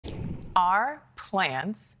Are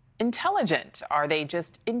plants intelligent? Are they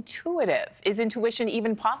just intuitive? Is intuition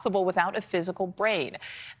even possible without a physical brain?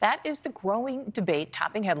 That is the growing debate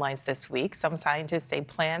topping headlines this week. Some scientists say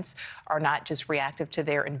plants are not just reactive to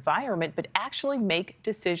their environment, but actually make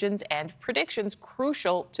decisions and predictions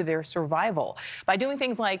crucial to their survival by doing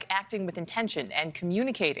things like acting with intention and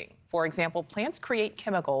communicating. For example, plants create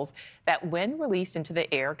chemicals that, when released into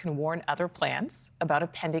the air, can warn other plants about a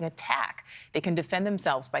pending attack. They can defend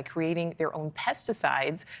themselves by creating their own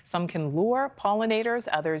pesticides. Some can lure pollinators,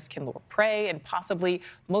 others can lure prey, and possibly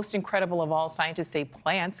most incredible of all, scientists say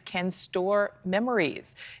plants can store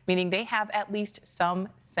memories, meaning they have at least some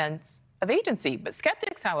sense of agency. But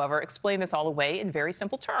skeptics, however, explain this all away in very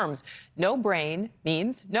simple terms. No brain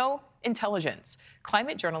means no intelligence.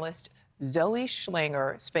 Climate journalist Zoe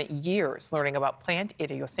Schlanger spent years learning about plant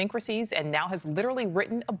idiosyncrasies and now has literally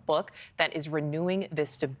written a book that is renewing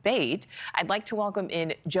this debate. I'd like to welcome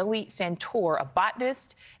in Joey Santore, a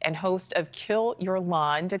botanist and host of Kill Your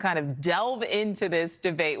Lawn, to kind of delve into this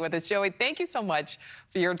debate with us. Joey, thank you so much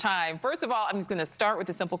for your time. First of all, I'm just going to start with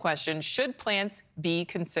a simple question. Should plants be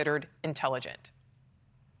considered intelligent?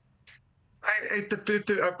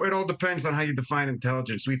 It all depends on how you define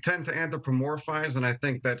intelligence. We tend to anthropomorphize, and I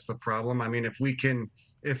think that's the problem. I mean, if we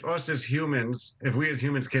as humans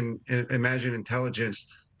can imagine intelligence,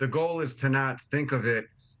 the goal is to not think of it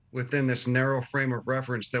within this narrow frame of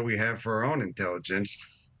reference that we have for our own intelligence.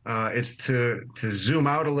 It's to zoom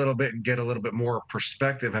out a little bit and get a little bit more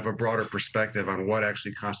perspective, have a broader perspective on what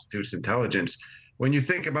actually constitutes intelligence. When you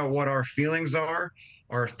think about what our feelings are,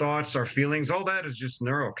 our thoughts, our feelings, all that is just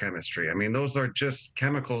neurochemistry. I mean, those are just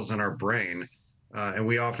chemicals in our brain, and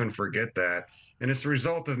we often forget that. And it's the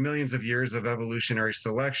result of millions of years of evolutionary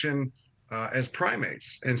selection as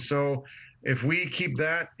primates. And so if we keep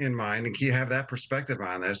that in mind and have that perspective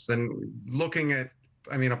on this, then looking at,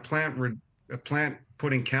 I mean, a plant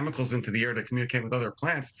putting chemicals into the air to communicate with other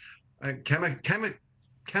plants,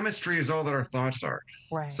 chemistry is all that our thoughts are.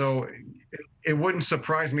 Right. So it wouldn't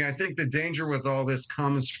surprise me. I think the danger with all this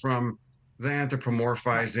comes from the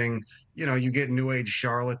anthropomorphizing. Right. You know, you get new age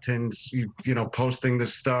charlatans, posting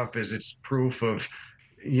this stuff as it's proof of,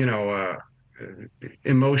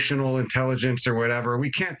 emotional intelligence or whatever.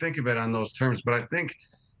 We can't think of it on those terms, but I think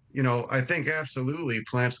absolutely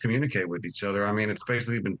plants communicate with each other. I mean, it's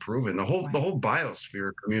basically been proven. The whole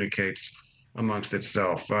biosphere communicates amongst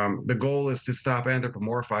itself. The goal is to stop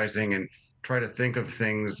anthropomorphizing and try to think of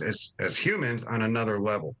things as humans on another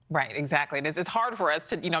level. Right, exactly. And it's hard for us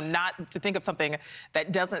to, not to think of something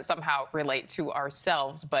that doesn't somehow relate to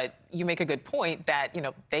ourselves. But you make a good point that,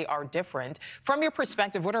 they are different. From your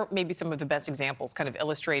perspective, what are maybe some of the best examples kind of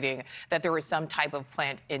illustrating that there is some type of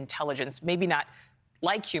plant intelligence, maybe not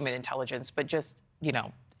like human intelligence, but just,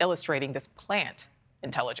 illustrating this plant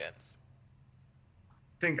intelligence?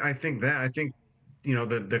 I think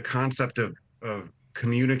the concept of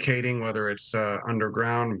communicating, whether it's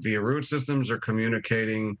underground via root systems or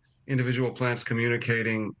communicating, individual plants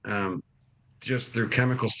communicating just through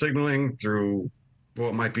chemical signaling, through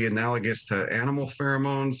what might be analogous to animal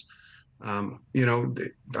pheromones.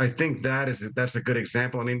 I think that's a good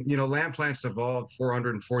example. I mean, land plants evolved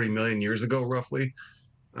 440 million years ago, roughly.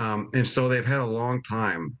 And so they've had a long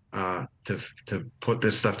time to put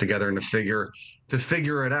this stuff together and to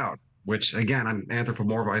figure it out. Which again, I'm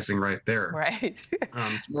anthropomorphizing right there. Right.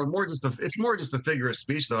 It's more just a figure of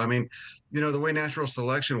speech, though. I mean, the way natural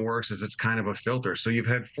selection works is it's kind of a filter. So you've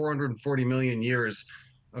had 440 million years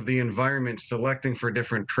of the environment selecting for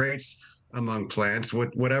different traits among plants.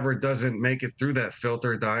 Whatever doesn't make it through that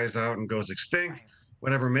filter dies out and goes extinct.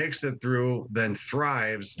 Whatever makes it through then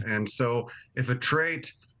thrives. And so if a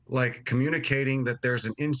trait like communicating that there's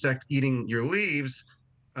an insect eating your leaves,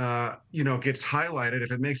 gets highlighted,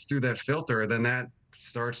 if it makes through that filter, then that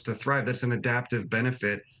starts to thrive. That's an adaptive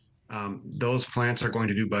benefit. Those plants are going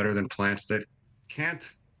to do better than plants that can't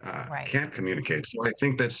communicate. So I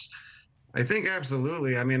think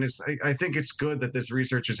absolutely. I mean, I think it's good that this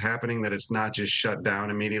research is happening, that it's not just shut down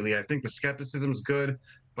immediately. I think the skepticism is good,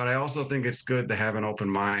 but I also think it's good to have an open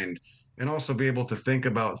mind and also be able to think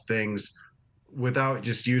about things without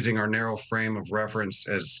just using our narrow frame of reference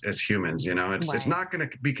as humans. It's not going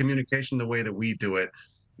to be communication the way that we do it,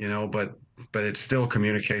 but it's still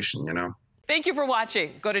communication. Thank you for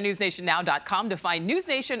watching. Go to newsnationnow.com to find News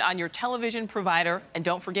Nation on your television provider, and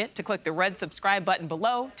don't forget to click the red subscribe button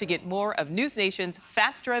below to get more of News Nation's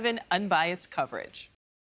fact-driven, unbiased coverage.